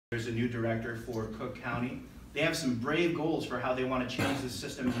There's a new director for Cook County. They have some brave goals for how they want to change the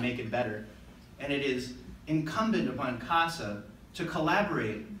system and make it better. And it is incumbent upon CASA to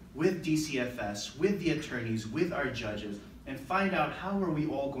collaborate with DCFS, with the attorneys, with our judges, and find out how are we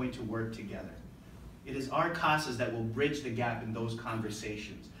all going to work together. It is our CASAs that will bridge the gap in those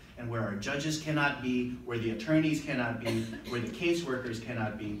conversations. And where our judges cannot be, where the attorneys cannot be, where the caseworkers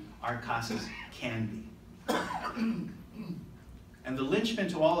cannot be, our CASAs can be. And the linchpin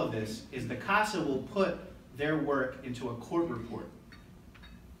to all of this is the CASA will put their work into a court report.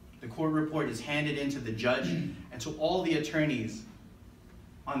 The court report is handed in to the judge and to all the attorneys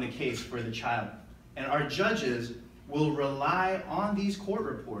on the case for the child. And our judges will rely on these court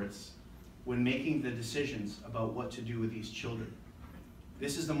reports when making the decisions about what to do with these children.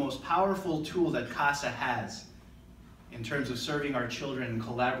 This is the most powerful tool that CASA has in terms of serving our children and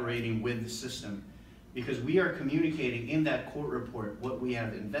collaborating with the system, because we are communicating in that court report what we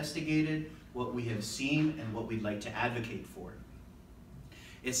have investigated, what we have seen, and what we'd like to advocate for.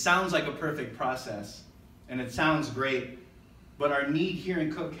 It sounds like a perfect process, and it sounds great, but our need here in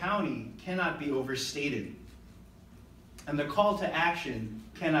Cook County cannot be overstated. And the call to action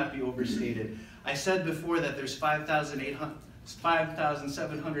cannot be overstated. I said before that there's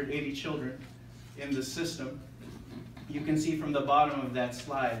 5,780 children in the system. You can see from the bottom of that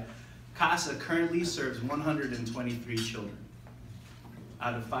slide, CASA currently serves 123 children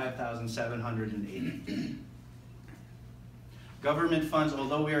out of 5,780. Government funds,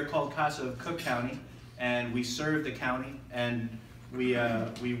 although we are called CASA of Cook County, and we serve the county, and we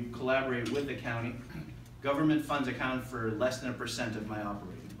collaborate with the county, government funds account for less than 1% of my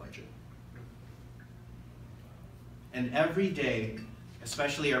operating budget. And every day,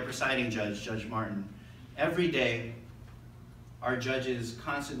 especially our presiding judge, Judge Martin, every day, our judges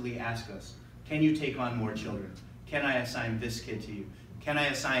constantly ask us, can you take on more children? Can I assign this kid to you? Can I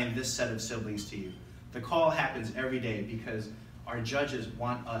assign this set of siblings to you? The call happens every day because our judges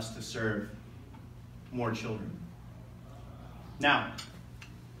want us to serve more children. Now,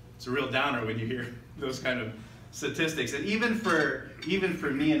 it's a real downer when you hear those kind of statistics. And even for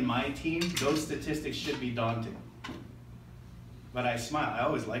me and my team, those statistics should be daunting. But I smile. I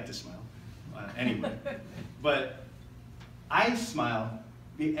always like to smile. Anyway. But I smile,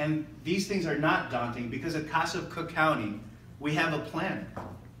 and these things are not daunting because at CASA of Cook County, we have a plan.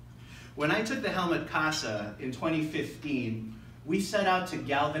 When I took the helm at CASA in 2015, we set out to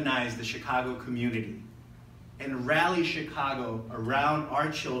galvanize the Chicago community and rally Chicago around our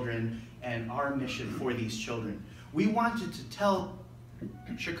children and our mission for these children. We wanted to tell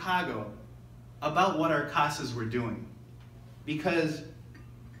Chicago about what our CASAs were doing. Because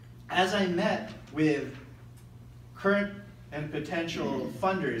as I met with current and potential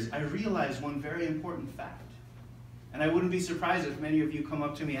funders, I realized one very important fact. And I wouldn't be surprised if many of you come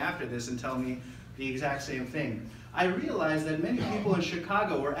up to me after this and tell me the exact same thing. I realized that many people in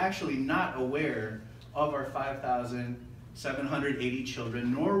Chicago were actually not aware of our 5,780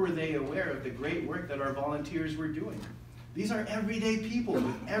 children, nor were they aware of the great work that our volunteers were doing. These are everyday people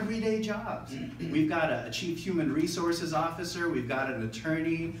with everyday jobs. We've got a chief human resources officer, we've got an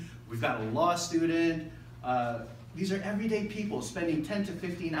attorney, we've got a law student. These are everyday people spending 10 to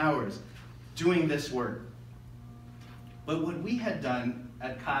 15 hours doing this work. But what we had done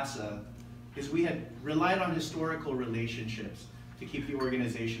at CASA is we had relied on historical relationships to keep the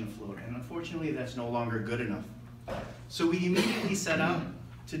organization afloat. And unfortunately, that's no longer good enough. So we immediately set out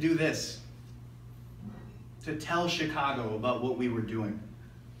to do this, to tell Chicago about what we were doing.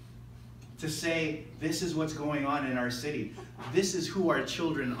 To say, this is what's going on in our city. This is who our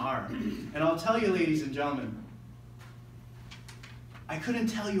children are. And I'll tell you, ladies and gentlemen, I couldn't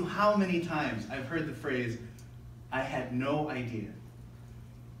tell you how many times I've heard the phrase, I had no idea.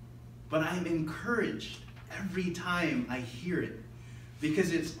 But I'm encouraged every time I hear it,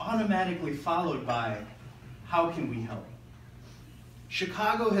 because it's automatically followed by, how can we help?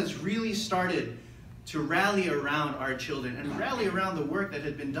 Chicago has really started to rally around our children and rally around the work that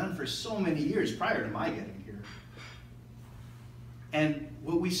had been done for so many years prior to my getting here. And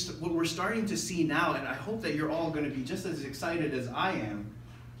what we're starting to see now, and I hope that you're all going to be just as excited as I am,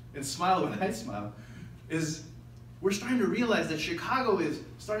 and smile when I smile, is we're starting to realize that Chicago is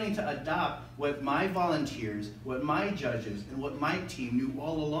starting to adopt what my volunteers, what my judges, and what my team knew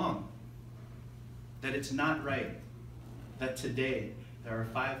all along. That it's not right that today there are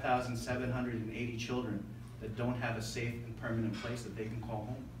 5,780 children that don't have a safe and permanent place that they can call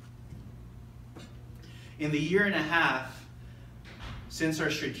home. In the year and a half since our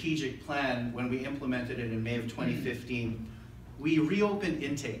strategic plan, when we implemented it in May of 2015, we reopened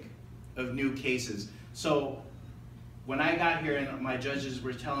intake of new cases. So When I got here and my judges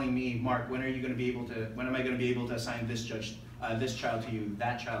were telling me, Mark, when am I going to be able to assign this child to you,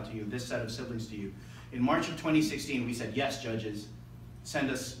 that child to you, this set of siblings to you? In March of 2016, we said, yes, judges,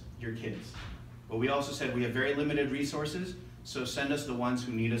 send us your kids. But we also said we have very limited resources, so send us the ones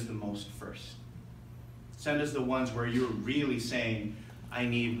who need us the most first. Send us the ones where you're really saying, I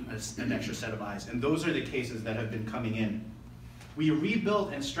need an extra set of eyes. And those are the cases that have been coming in. We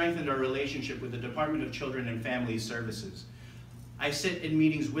rebuilt and strengthened our relationship with the Department of Children and Family Services. I sit in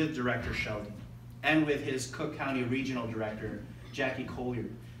meetings with Director Sheldon and with his Cook County Regional Director, Jackie Collier,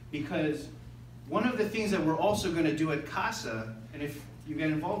 because one of the things that we're also going to do at CASA, and if you get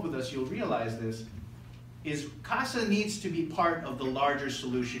involved with us, you'll realize this, is CASA needs to be part of the larger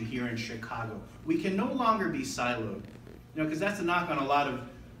solution here in Chicago. We can no longer be siloed, because that's a knock on a lot of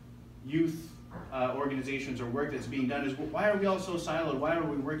youth organizations or work that's being done is, well, why are we all so siloed? Why are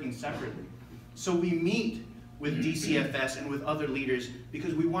we working separately? So we meet with DCFS and with other leaders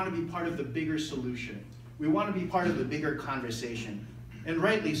because we want to be part of the bigger solution. We want to be part of the bigger conversation. And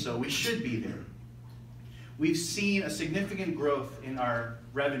rightly so, we should be there. We've seen a significant growth in our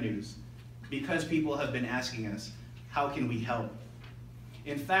revenues because people have been asking us, how can we help?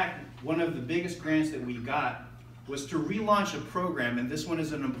 In fact, one of the biggest grants that we got was to relaunch a program, and this one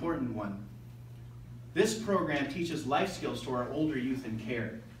is an important one. This program teaches life skills to our older youth in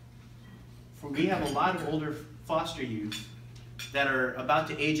care. We have a lot of older foster youth that are about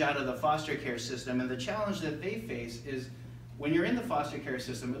to age out of the foster care system, and the challenge that they face is when you're in the foster care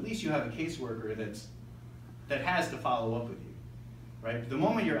system, at least you have a caseworker that has to follow up with you, right? The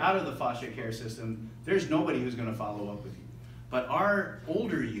moment you're out of the foster care system, there's nobody who's going to follow up with you. But our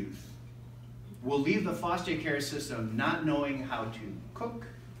older youth will leave the foster care system not knowing how to cook,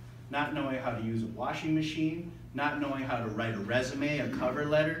 not knowing how to use a washing machine, not knowing how to write a resume, a cover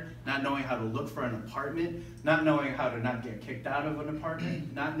letter, not knowing how to look for an apartment, not knowing how to not get kicked out of an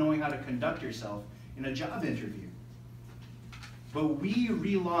apartment, not knowing how to conduct yourself in a job interview. But we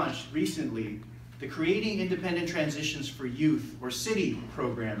relaunched recently the Creating Independent Transitions for Youth, or CITY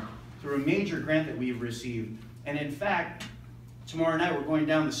program, through a major grant that we've received. And in fact, tomorrow night we're going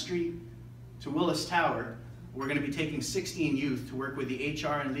down the street to Willis Tower. We're going to be taking 16 youth to work with the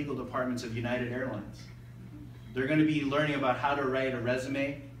HR and legal departments of United Airlines. They're going to be learning about how to write a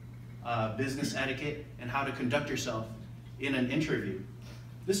resume, business etiquette, and how to conduct yourself in an interview.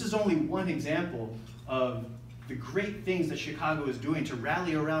 This is only one example of the great things that Chicago is doing to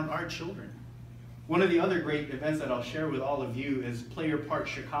rally around our children. One of the other great events that I'll share with all of you is Play Your Part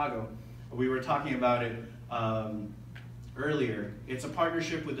Chicago. We were talking about it earlier. It's a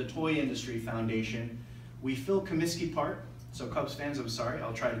partnership with the Toy Industry Foundation. We fill Comiskey Park, so Cubs fans, I'm sorry,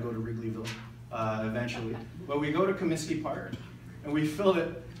 I'll try to go to Wrigleyville eventually. But we go to Comiskey Park, and we fill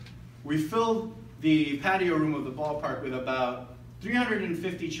the patio room of the ballpark with about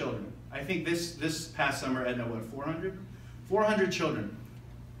 350 children. I think this past summer, Edna, what, 400? 400 children.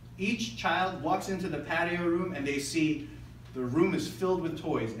 Each child walks into the patio room and they see the room is filled with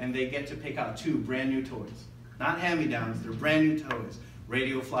toys, and they get to pick out 2 brand new toys. Not hand-me-downs, they're brand new toys.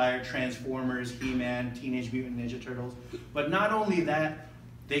 Radio Flyer, Transformers, He-Man, Teenage Mutant Ninja Turtles. But not only that,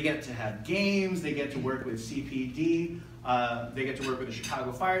 they get to have games, they get to work with CPD, they get to work with the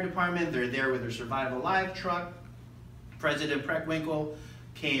Chicago Fire Department, they're there with their Survive Alive truck. President Preckwinkle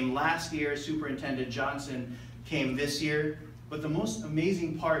came last year, Superintendent Johnson came this year. But the most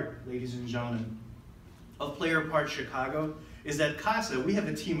amazing part, ladies and gentlemen, of Play Your Part Chicago is that CASA, we have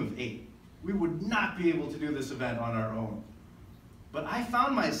a team of 8. We would not be able to do this event on our own. But I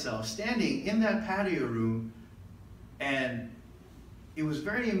found myself standing in that patio room, and it was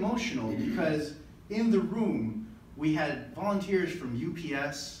very emotional because in the room we had volunteers from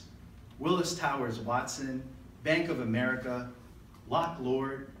UPS, Willis Towers Watson, Bank of America, Lock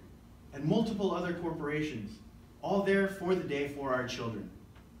Lord, and multiple other corporations, all there for the day for our children.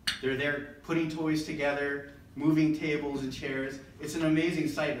 They're there putting toys together, moving tables and chairs. It's an amazing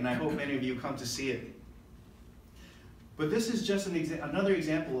sight, and I hope many of you come to see it. But this is just another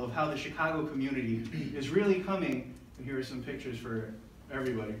example of how the Chicago community is really coming, and here are some pictures for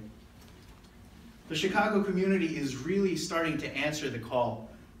everybody. The Chicago community is really starting to answer the call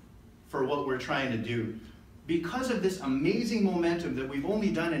for what we're trying to do. Because of this amazing momentum that we've only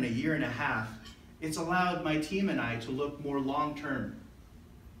done in a year and a half, it's allowed my team and I to look more long-term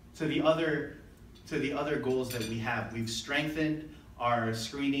to the other goals that we have. We've strengthened our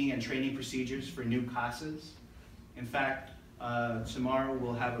screening and training procedures for new CASAs. In fact, tomorrow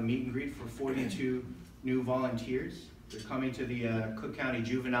we'll have a meet and greet for 42 new volunteers. They're coming to the Cook County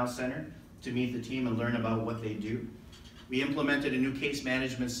Juvenile Center to meet the team and learn about what they do. We implemented a new case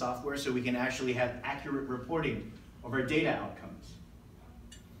management software so we can actually have accurate reporting of our data outcomes.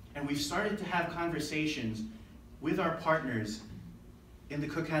 And we've started to have conversations with our partners in the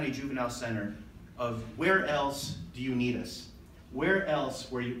Cook County Juvenile Center of where else do you need us? Where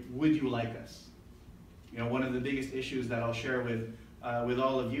else would you like us? You know, one of the biggest issues that I'll share with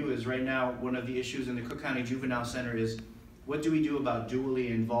all of you is right now, one of the issues in the Cook County Juvenile Center is what do we do about dually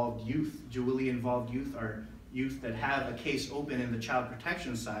involved youth? Dually involved youth are youth that have a case open in the child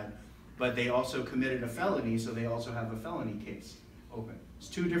protection side, but they also committed a felony, so they also have a felony case open. It's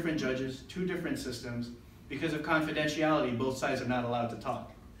two different judges, two different systems. Because of confidentiality, both sides are not allowed to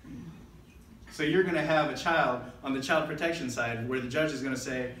talk. So you're going to have a child on the child protection side where the judge is going to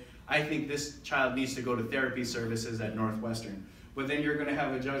say, I think this child needs to go to therapy services at Northwestern. But then you're going to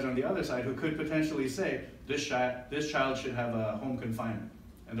have a judge on the other side who could potentially say, this child should have a home confinement,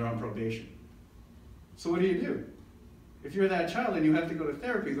 and they're on probation. So what do? If you're that child and you have to go to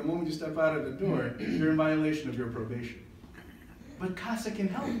therapy, the moment you step out of the door, you're in violation of your probation. But CASA can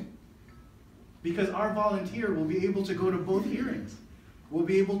help. Because our volunteer will be able to go to both hearings. We'll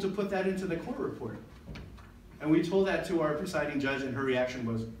be able to put that into the court report. And we told that to our presiding judge, and her reaction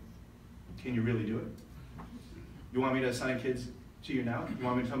was, can you really do it? You want me to assign kids to you now? You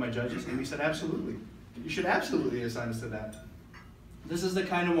want me to tell my judges? And we said, absolutely. You should absolutely assign us to that. This is the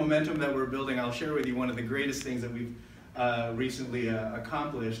kind of momentum that we're building. I'll share with you one of the greatest things that we've recently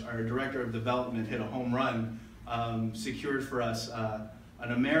accomplished. Our director of development hit a home run, secured for us an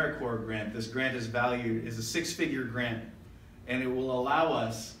AmeriCorps grant. This grant is valued, is a six-figure grant, and it will allow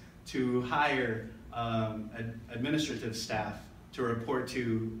us to hire administrative staff to report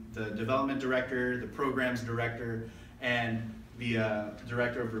to the development director, the programs director, and the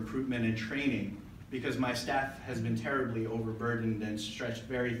director of recruitment and training, because my staff has been terribly overburdened and stretched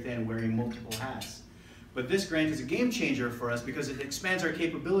very thin, wearing multiple hats. But this grant is a game changer for us because it expands our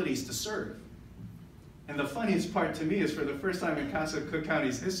capabilities to serve. And the funniest part to me is, for the first time in CASA Cook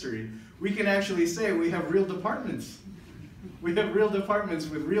County's history, we can actually say we have real departments. We have real departments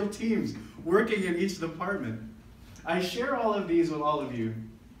with real teams working in each department. I share all of these with all of you.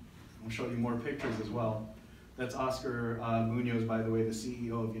 I'll show you more pictures as well. That's Oscar Munoz, by the way, the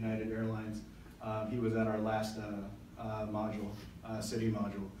CEO of United Airlines. He was at our last city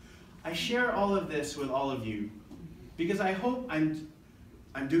module. I share all of this with all of you because I hope I'm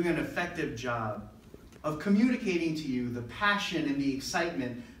doing an effective job of communicating to you the passion and the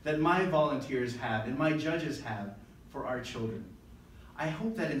excitement that my volunteers have and my judges have for our children. I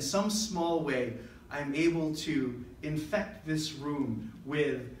hope that in some small way I'm able to infect this room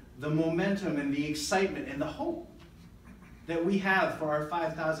with the momentum and the excitement and the hope that we have for our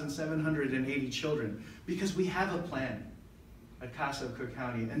 5,780 children, because we have a plan at CASA of Cook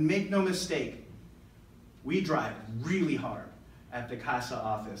County. And make no mistake, we drive really hard at the CASA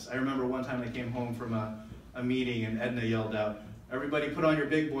office. I remember one time I came home from a meeting and Edna yelled out, everybody put on your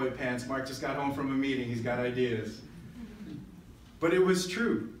big boy pants, Mark just got home from a meeting, he's got ideas. But it was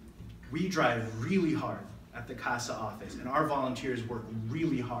true. We drive really hard at the CASA office, and our volunteers work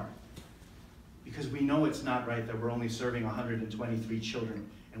really hard because we know it's not right that we're only serving 123 children,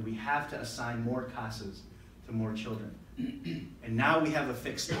 and we have to assign more CASAs to more children. And now we have a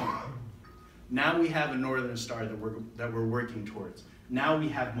fixed point. Now we have a Northern Star that we're working towards. Now we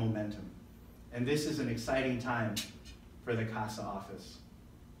have momentum. And this is an exciting time for the CASA office.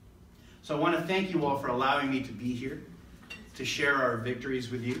 So I want to thank you all for allowing me to be here, to share our victories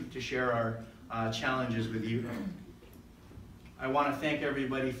with you, to share our challenges with you. I want to thank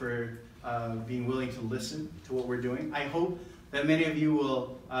everybody for being willing to listen to what we're doing. I hope that many of you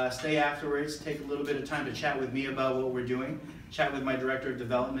will stay afterwards, take a little bit of time to chat with me about what we're doing, chat with my Director of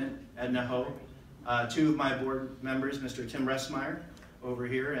Development, Edna Ho, two of my board members, Mr. Tim Ressmeyer over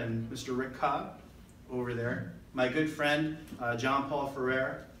here and Mr. Rick Cobb over there, my good friend John Paul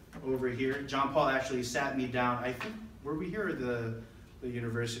Ferrer over here. John Paul actually sat me down, I think, were we here at the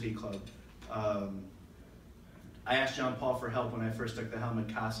University Club? I asked John Paul for help when I first took the helm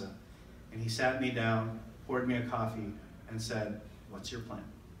at CASA, and he sat me down, poured me a coffee, and said, what's your plan?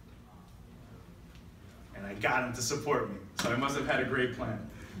 And I got him to support me, so I must have had a great plan.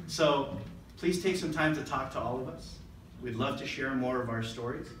 So please take some time to talk to all of us. We'd love to share more of our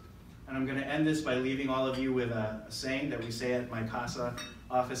stories. And I'm going to end this by leaving all of you with a saying that we say at my CASA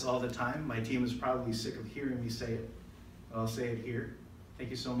office all the time. My team is probably sick of hearing me say it, but I'll say it here. Thank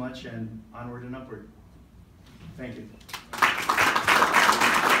you so much, and onward and upward. Thank you.